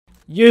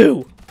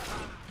You.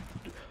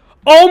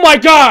 Oh my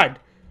god!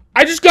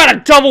 I just got a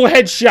double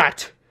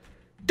headshot!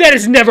 That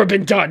has never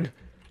been done!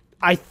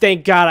 I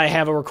thank God I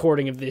have a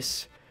recording of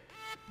this.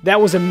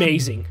 That was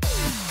amazing.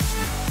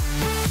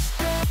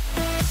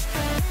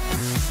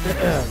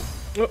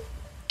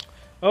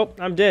 Oh,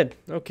 I'm dead.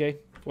 Okay.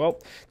 Well,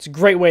 it's a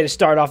great way to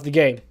start off the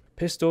game.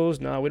 Pistols?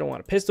 No, we don't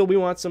want a pistol. We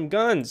want some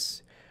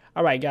guns.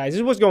 Alright, guys. This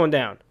is what's going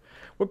down.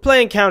 We're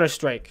playing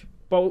Counter-Strike.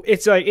 But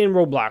it's like in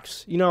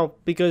Roblox. You know,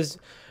 because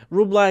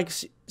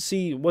Roblox,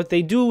 see, what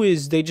they do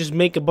is they just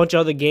make a bunch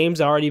of other games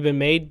that already been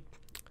made.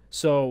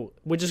 So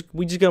we're just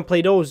gonna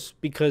play those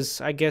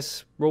because I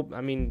guess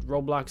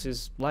Roblox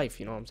is life.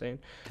 You know what I'm saying?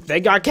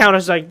 They got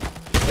Counter-Strike.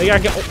 They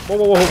got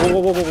whoa,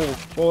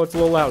 it's a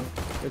little loud.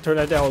 Turn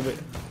that down a little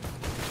bit.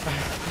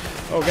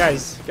 Oh,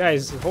 guys,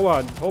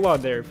 hold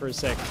on there for a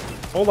sec.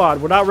 Hold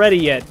on, we're not ready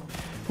yet.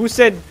 Who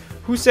said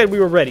we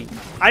were ready?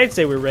 I didn't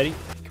say we were ready.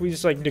 Can we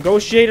just like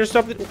negotiate or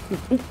something?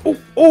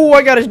 Oh,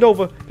 I got his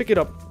Nova. Pick it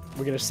up.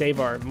 We're gonna save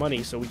our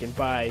money so we can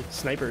buy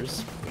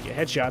snipers and get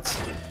headshots.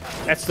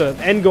 That's the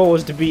end goal,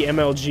 is to be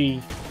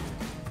MLG.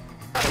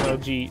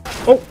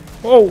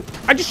 Oh,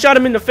 I just shot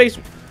him in the face.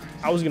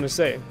 I was gonna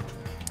say,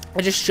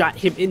 I just shot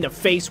him in the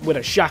face with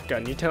a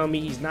shotgun. You're telling me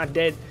he's not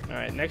dead? All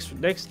right, next,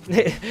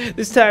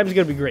 this time's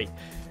gonna be great.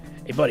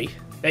 Hey, buddy.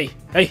 Hey,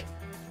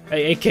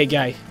 AK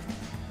guy.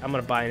 I'm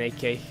gonna buy an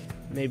AK.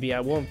 Maybe I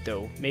won't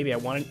though. Maybe I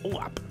want an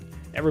OP.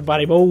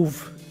 Everybody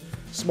move.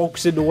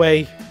 Smoke's in the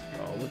way.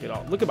 Oh,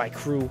 look at my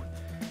crew.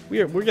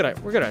 We're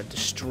gonna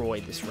destroy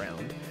this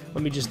round.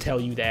 Let me just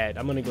tell you that.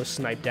 I'm gonna go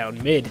snipe down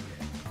mid.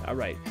 All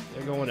right,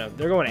 they're going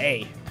to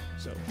A.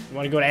 So you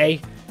want to go to A?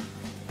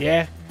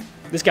 Yeah.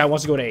 This guy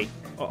wants to go to A.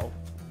 Uh-oh.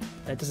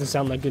 That doesn't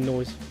sound like good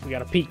noise. We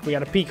gotta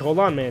peek. Hold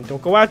on, man.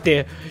 Don't go out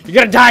there. You're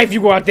gonna die if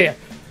you go out there.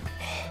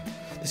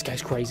 This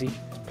guy's crazy.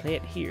 Let's play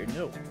it here.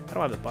 No, I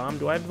don't have the bomb.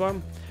 Do I have the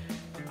bomb?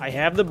 I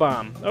have the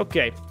bomb.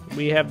 Okay,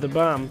 we have the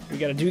bomb. We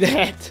gotta do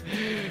that.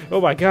 Oh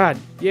my god.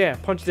 Yeah,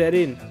 punch that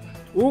in.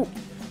 Ooh,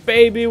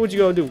 baby, what you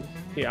gonna do?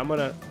 Here, I'm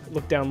gonna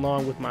look down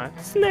long with my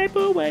sniper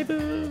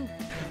waifu.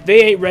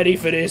 They ain't ready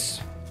for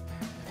this.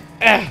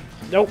 Ah,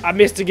 nope, I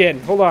missed again.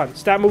 Hold on,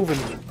 stop moving.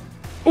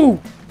 Ooh,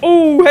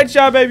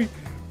 headshot, baby.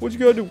 What you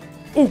gonna do?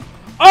 Ooh,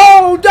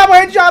 oh, double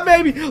headshot,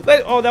 baby.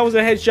 Oh, that was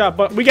a headshot,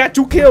 but we got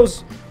 2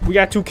 kills.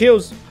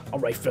 All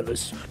right,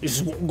 fellas, this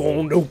is what we're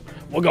gonna do.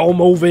 We're gonna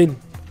move in.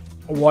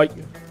 All right,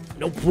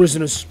 no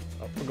prisoners.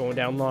 Oh, we're going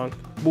down long.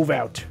 Move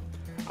out.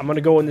 I'm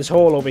gonna go in this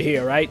hole over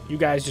here, right? You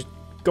guys just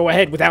go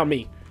ahead without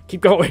me.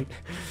 Keep going.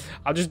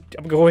 I'm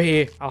gonna go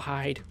here. I'll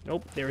hide.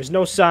 Nope, there is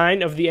no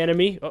sign of the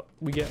enemy. Oh,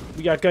 we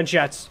got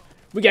gunshots.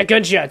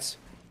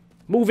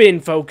 Move in,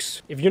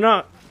 folks. If you're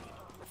not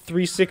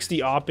 360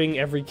 opping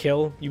every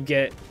kill you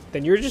get,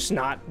 then you're just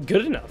not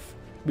good enough.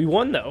 We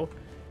won though.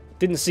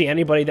 Didn't see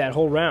anybody that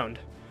whole round.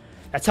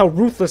 That's how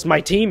ruthless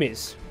my team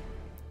is.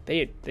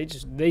 They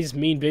just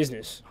mean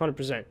business,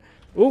 100%.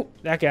 Ooh,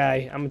 that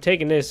guy. I'm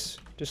taking this,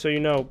 just so you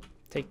know.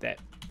 Take that,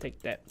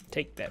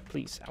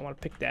 please. I want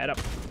to pick that up.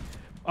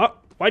 Oh,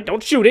 wait,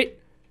 don't shoot it.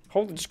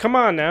 Just come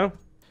on now.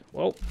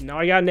 Well, now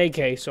I got an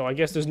AK, so I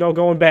guess there's no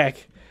going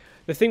back.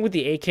 The thing with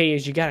the AK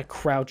is you gotta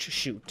crouch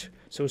shoot.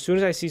 So as soon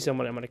as I see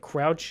someone, I'm gonna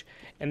crouch,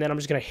 and then I'm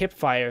just gonna hip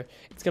fire.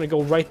 It's gonna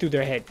go right through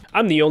their head.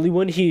 I'm the only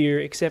one here,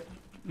 except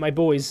my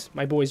boys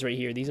right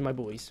here. These are my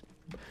boys.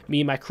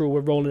 Me and my crew, we're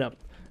rolling up.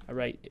 All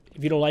right,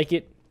 if you don't like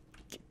it,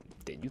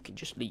 then you can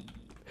just leave.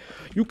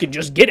 You can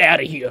just get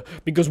out of here,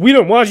 because we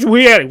don't want you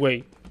here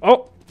anyway.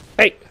 Oh,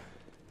 hey,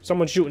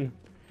 someone's shooting.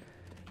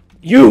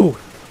 You!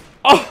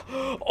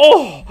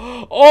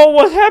 Oh,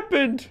 what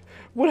happened?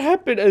 What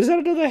happened? Is that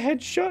another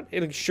headshot?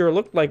 It sure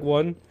looked like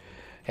one.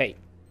 Hey.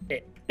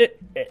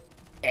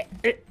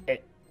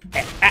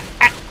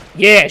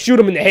 Yeah, shoot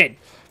him in the head.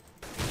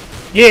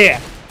 Yeah,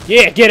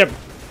 get him.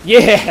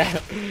 Yeah.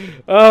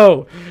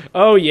 Oh,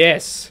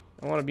 yes.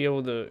 I want to be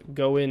able to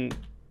go in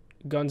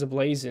guns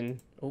a-blazing.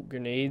 Oh,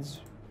 grenades.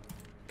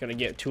 Gonna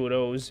get 2 of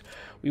those.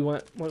 We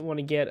want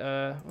to get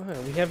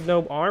we have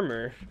no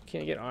armor.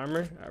 Can't get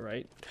armor. All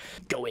right.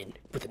 Go in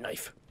with a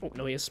knife. Oh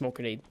no, he has a smoke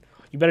grenade.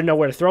 You better know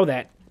where to throw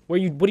that. What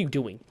are you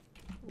doing?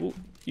 Ooh,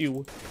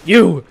 you.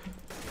 Ooh.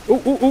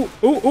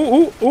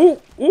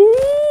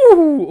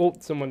 Oh,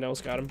 someone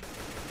else got him.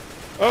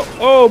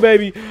 Oh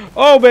baby.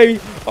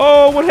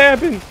 Oh, what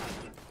happened?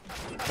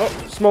 Oh,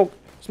 smoke.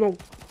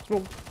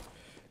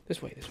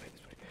 This way.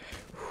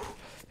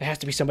 There has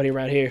to be somebody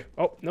around here.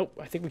 Oh, nope.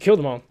 I think we killed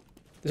them all.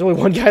 There's only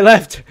one guy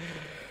left.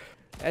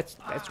 That's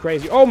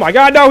crazy. Oh my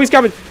god, no, he's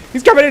coming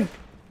in.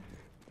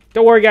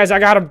 Don't worry, guys, I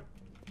got him.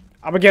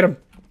 I'm gonna get him.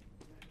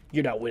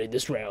 You're not winning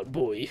this round,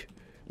 boy.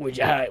 Where'd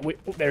you hide? Wait,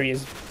 oh, there he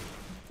is.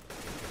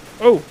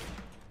 Ooh,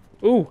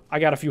 I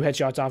got a few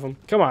headshots off him.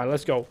 Come on,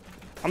 let's go.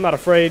 I'm not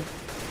afraid.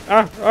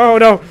 Oh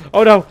no.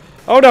 Oh,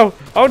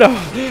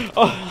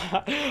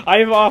 I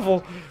am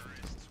awful.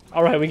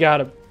 All right, we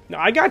got him. No,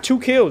 I got 2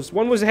 kills.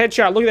 One was a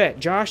headshot. Look at that,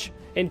 Josh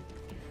and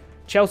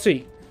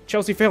Chelsea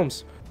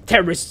Films.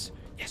 Terrorists.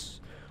 Yes.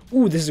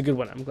 Ooh, this is a good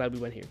one. I'm glad we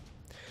went here.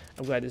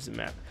 I'm glad this is a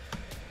map.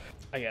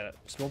 I got a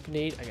smoke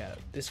grenade. I got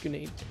this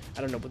grenade.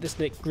 I don't know what this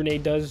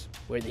grenade does.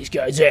 Where are these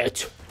guys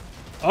at?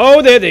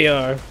 Oh, there they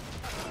are.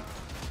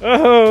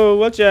 Oh,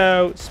 watch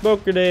out.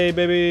 Smoke grenade,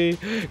 baby.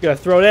 Gotta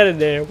throw that in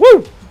there.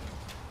 Woo!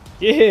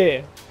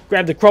 Yeah.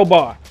 Grab the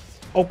crowbar.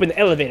 Open the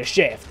elevator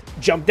shaft.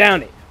 Jump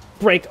down it.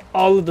 Break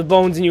all of the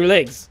bones in your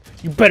legs.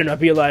 You better not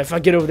be alive. If I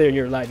get over there and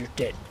you're alive, you're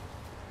dead.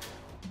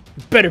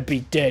 You better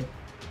be dead.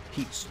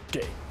 He's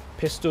dead.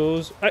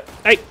 Pistols.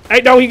 Hey,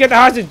 no, he got the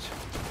hostage.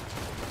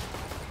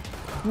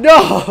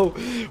 No!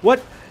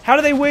 What? How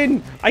did they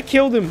win? I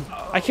killed him.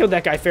 I killed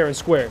that guy fair and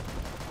square.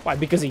 Why?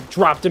 Because he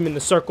dropped him in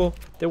the circle.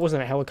 There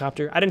wasn't a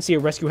helicopter. I didn't see a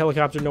rescue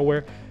helicopter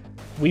nowhere.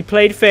 We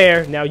played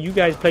fair. Now you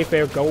guys play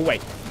fair. Go away.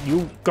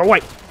 You go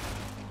away.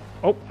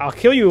 Oh, I'll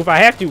kill you if I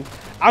have to.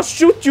 I'll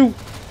shoot you.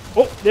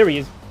 Oh, there he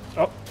is.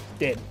 Oh,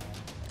 dead.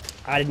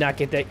 I did not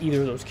get that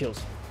either of those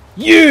kills.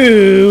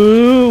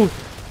 You!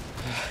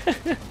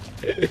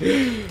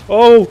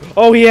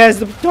 Oh, he has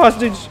the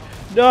hostage.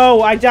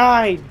 No, I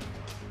died.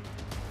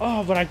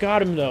 Oh, but I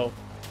got him, though.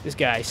 This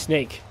guy,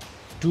 Snake.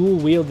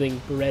 Dual-wielding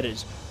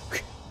Berettas.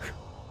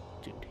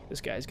 Dude,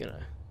 this guy's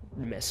gonna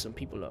mess some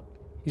people up.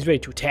 He's ready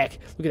to attack.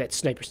 Look at that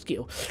sniper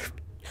skill.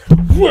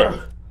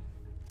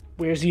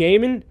 Where's he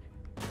aiming?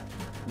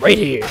 Right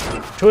here.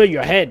 To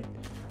your head.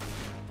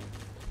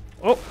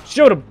 Oh,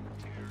 shoot him.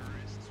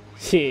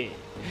 Yeah.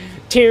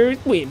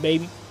 Terrorists win,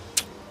 baby.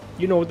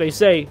 You know what they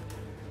say.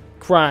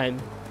 Crime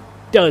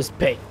does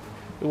pay.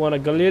 We want a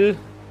Galil.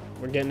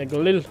 We're getting a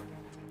Galil.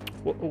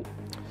 Whoa.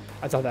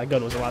 I thought that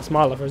gun was a lot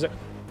smaller for a sec.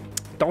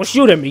 Don't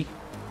shoot at me.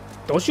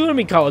 Don't shoot at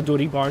me, Call of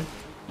Duty, Barn.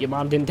 Your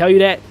mom didn't tell you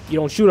that? You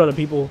don't shoot other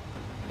people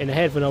in the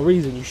head for no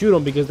reason. You shoot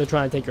them because they're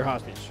trying to take your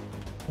hostage.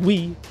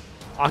 We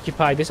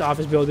occupied this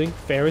office building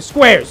fair and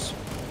squares.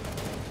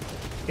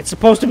 It's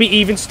supposed to be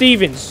even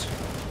Stevens.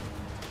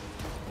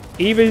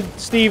 Even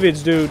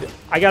Stevens, dude.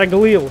 I got a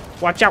Galil.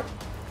 Watch out.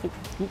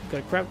 Ooh,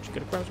 gotta crouch,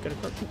 gotta crouch, gotta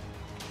crouch.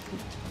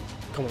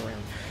 Come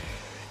around.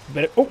 You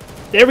better. Oh,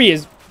 there he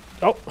is.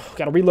 Oh,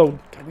 gotta reload.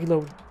 Gotta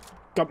reload.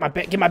 Got my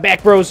back. Get my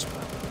back, bros.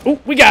 Oh,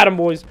 we got him,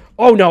 boys.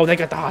 Oh no, they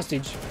got the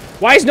hostage.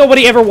 Why has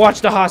nobody ever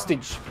watched the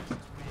hostage?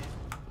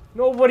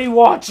 Nobody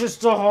watches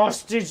the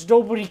hostage.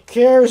 Nobody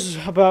cares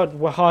about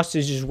the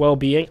hostage's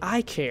well-being.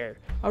 I care.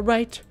 All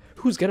right.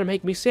 Who's gonna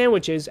make me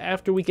sandwiches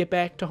after we get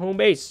back to home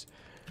base?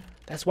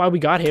 That's why we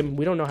got him.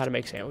 We don't know how to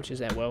make sandwiches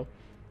that well.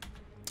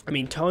 I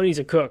mean, Tony's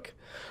a cook.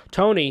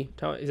 Tony,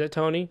 is that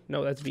Tony?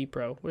 No, that's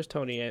V-Pro. Where's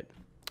Tony at?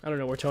 I don't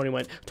know where Tony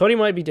went. Tony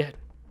might be dead.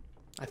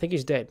 I think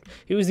he's dead.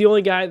 He was the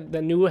only guy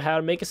that knew how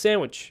to make a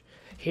sandwich.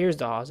 Here's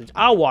the hostage.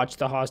 I'll watch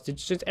the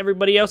hostage since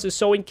everybody else is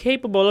so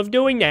incapable of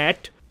doing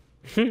that.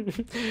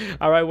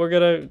 All right, we're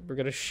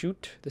gonna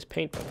shoot this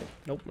paint bucket.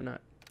 Nope, we're not.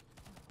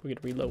 We're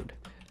gonna reload.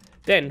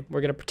 Then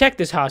we're gonna protect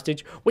this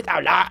hostage with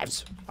our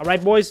lives. All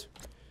right, boys.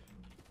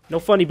 No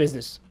funny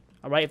business.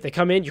 All right, if they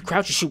come in, you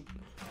crouch, you shoot.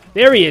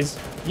 There he is.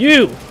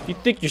 You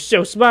think you're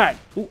so smart?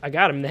 Ooh, I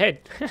got him in the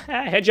head.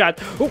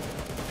 Headshot. Ooh,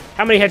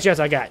 how many headshots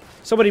I got?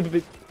 Somebody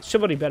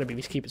better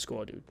be keeping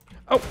score, dude.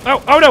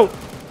 Oh no!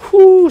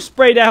 Whoo,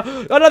 sprayed out.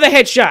 Another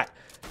headshot.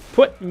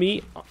 Put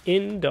me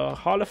in the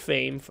Hall of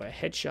Fame for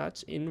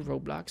headshots in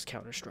Roblox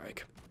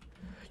Counter-Strike.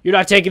 You're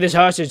not taking this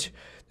hostage.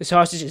 This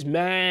hostage is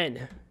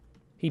mine.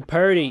 He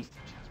purdy.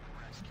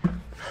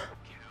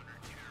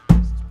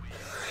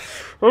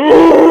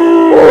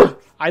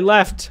 I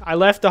left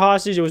the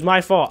hostage. It was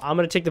my fault. I'm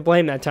gonna take the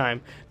blame that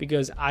time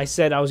because I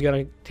said I was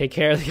gonna take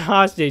care of the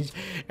hostage,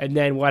 and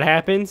then what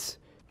happens?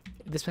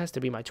 This has to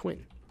be my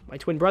twin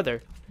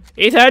brother.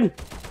 Ethan,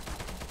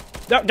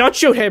 don't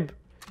shoot him.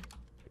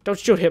 Don't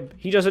shoot him.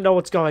 He doesn't know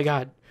what's going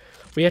on.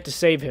 We have to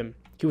save him.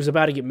 He was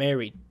about to get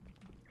married.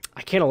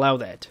 I can't allow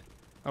that.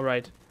 All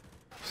right.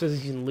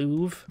 Says he's in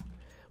Louvre.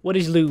 What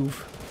is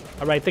Louvre?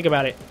 All right, think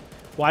about it.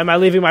 Why am I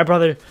leaving my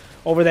brother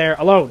over there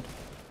alone?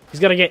 He's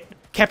gonna get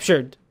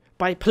captured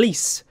by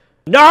police.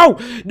 No!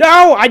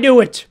 No! I knew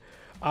it!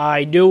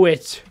 I knew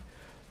it.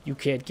 You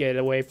can't get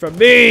away from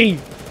me!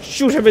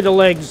 Shoot him in the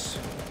legs.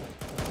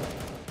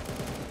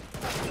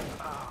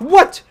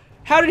 What?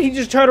 How did he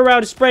just turn around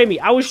and spray me?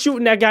 I was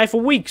shooting that guy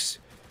for weeks.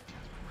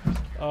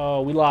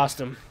 Oh, we lost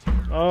him.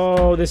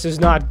 Oh, this is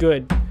not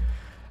good.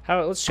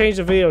 Let's change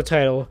the video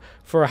title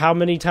for how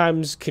many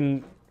times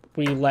can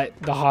we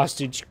let the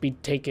hostage be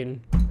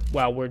taken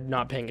while we're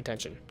not paying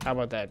attention. How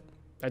about that?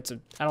 I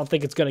don't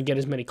think it's gonna get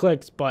as many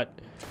clicks, but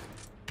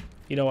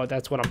you know what?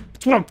 That's what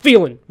I'm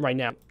feeling right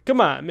now.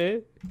 Come on,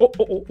 man.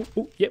 Oh,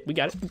 yeah, we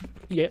got it.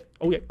 Yeah.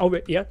 Oh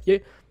yeah.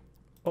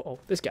 Oh,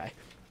 this guy.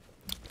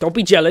 Don't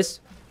be jealous.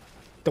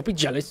 Don't be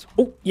jealous.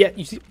 Oh, yeah,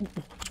 you see.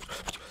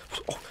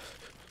 Oh,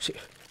 see.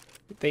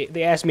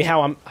 They asked me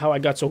how I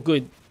got so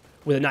good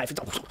with a knife.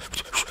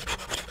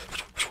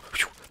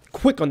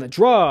 Quick on the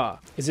draw.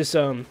 Is this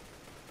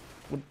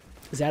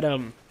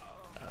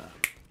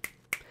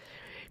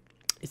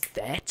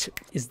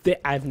is that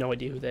I have no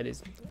idea who that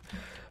is.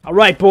 All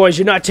right, boys,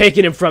 you're not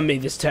taking him from me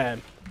this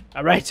time.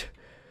 All right.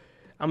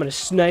 I'm going to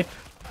snipe.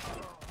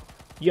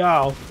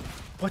 Yo.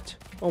 What?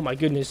 Oh my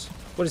goodness.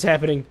 What is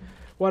happening?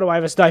 Why do I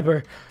have a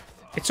sniper?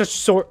 It's such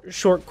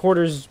short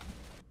quarters.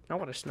 I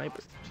want a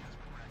sniper.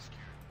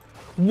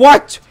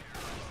 What?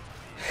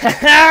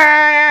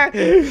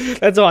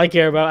 That's all I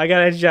care about. I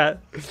got a headshot.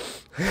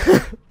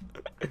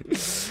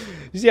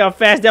 You see how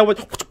fast that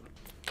was?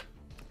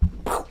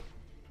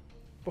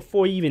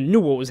 Before you even knew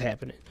what was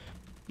happening.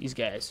 These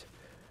guys.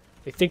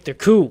 They think they're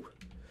cool.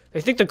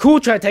 They think they're cool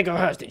trying to take our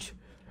hostage.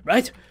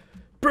 Right?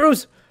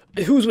 Bros,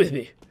 who's with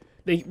me?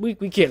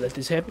 We can't let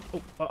this happen.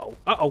 Oh, uh-oh.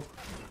 Uh-oh.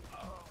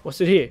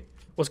 What's it here?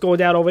 What's going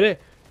down over there?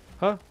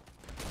 Huh?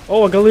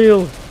 Oh, a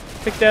Galil.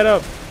 Pick that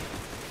up.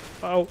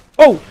 Uh-oh.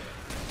 Oh!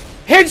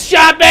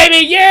 Headshot,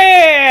 baby!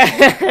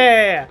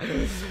 Yeah!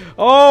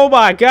 Oh,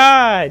 my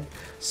God.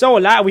 So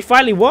alive. We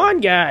finally won,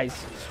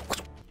 guys.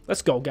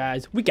 Let's go,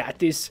 guys. We got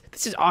this.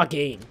 This is our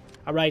game.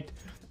 All right?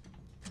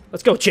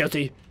 Let's go,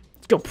 Chelsea.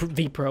 Let's go,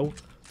 V-Pro.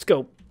 Let's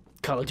go,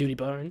 Call of Duty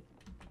Barn.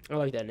 I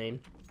like that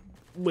name.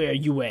 Where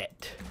you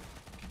at?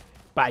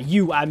 By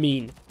you, I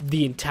mean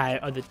the entire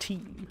other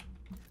team.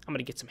 I'm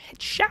gonna get some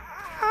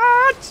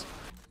headshots.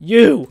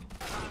 You.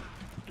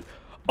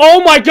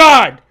 Oh my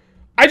God!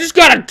 I just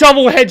got a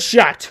double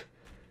headshot.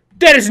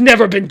 That has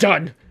never been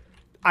done.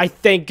 I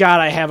thank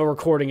God I have a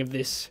recording of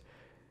this.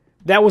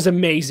 That was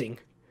amazing.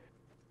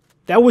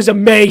 That was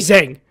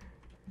amazing.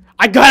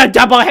 I got a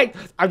double head.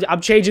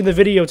 I'm changing the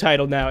video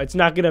title now. It's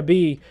not gonna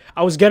be.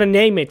 I was gonna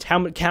name it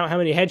count how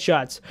many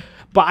headshots,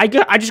 but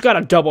I just got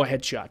a double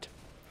headshot.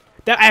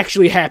 That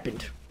actually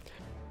happened.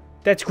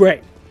 That's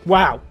great.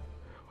 Wow.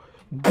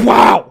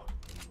 Wow.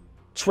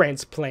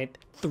 Transplant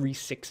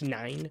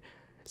 369.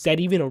 Is that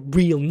even a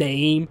real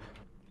name?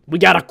 We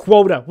got a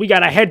quota. We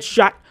got a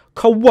headshot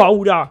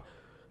quota.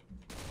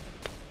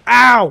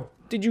 Ow!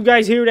 Did you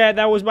guys hear that?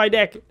 That was my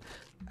neck.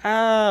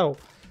 Ow.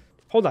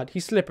 Hold on.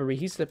 He's slippery.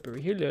 He's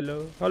slippery.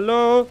 Hello.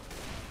 Hello.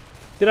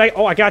 Did I?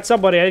 Oh, I got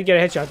somebody. I didn't get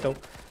a headshot, though.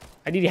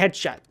 I need a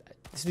headshot.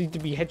 This needs to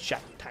be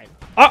headshot time.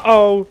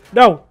 Uh-oh.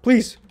 No.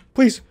 Please.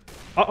 Please.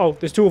 Uh-oh.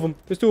 There's two of them.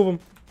 There's two of them.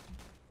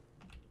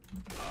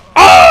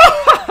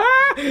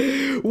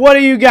 Oh! What do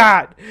you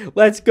got?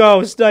 Let's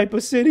go.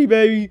 Sniper City,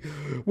 baby.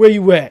 Where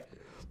you at?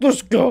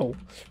 Let's go.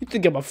 You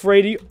think I'm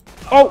afraid of you?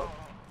 Oh.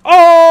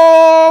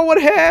 Oh,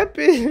 what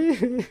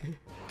happened?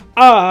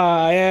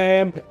 I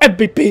am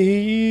MVP.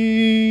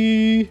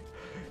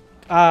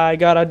 I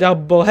got a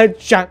double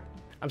headshot.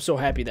 I'm so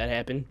happy that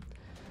happened.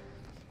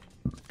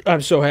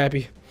 I'm so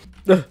happy.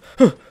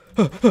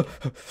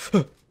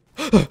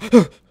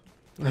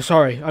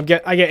 Sorry, I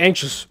get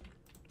anxious.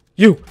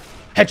 You,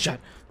 headshot.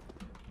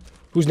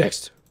 Who's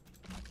next?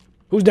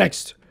 Who's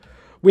next?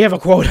 We have a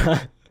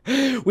quota.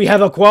 We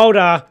have a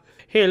quota.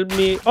 Help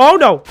me. Oh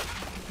no.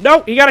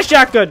 No, he got a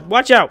shotgun.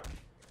 Watch out.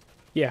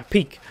 Yeah,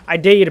 peek. I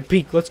dare you to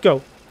peek. Let's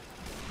go.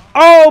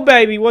 Oh,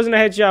 baby. Wasn't a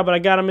headshot, but I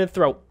got him in the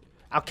throat.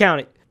 I'll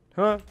count it.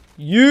 Huh?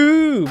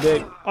 You,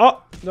 baby.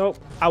 Oh, no.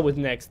 I was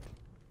next.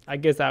 I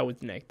guess I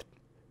was next.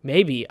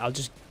 Maybe I'll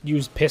just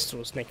use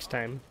pistols next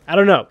time. I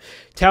don't know.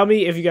 Tell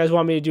me if you guys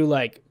want me to do,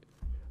 like,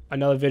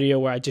 another video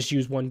where I just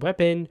use one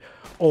weapon.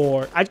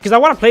 Or, because I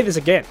want to play this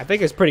again. I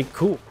think it's pretty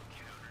cool.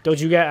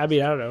 Don't you guys? I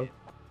mean, I don't know.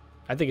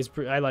 I think it's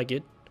pretty, I like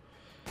it.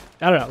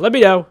 I don't know. Let me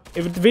know.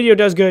 If the video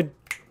does good,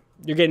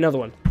 you're getting another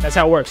one. That's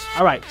how it works.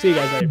 All right. See you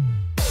guys later.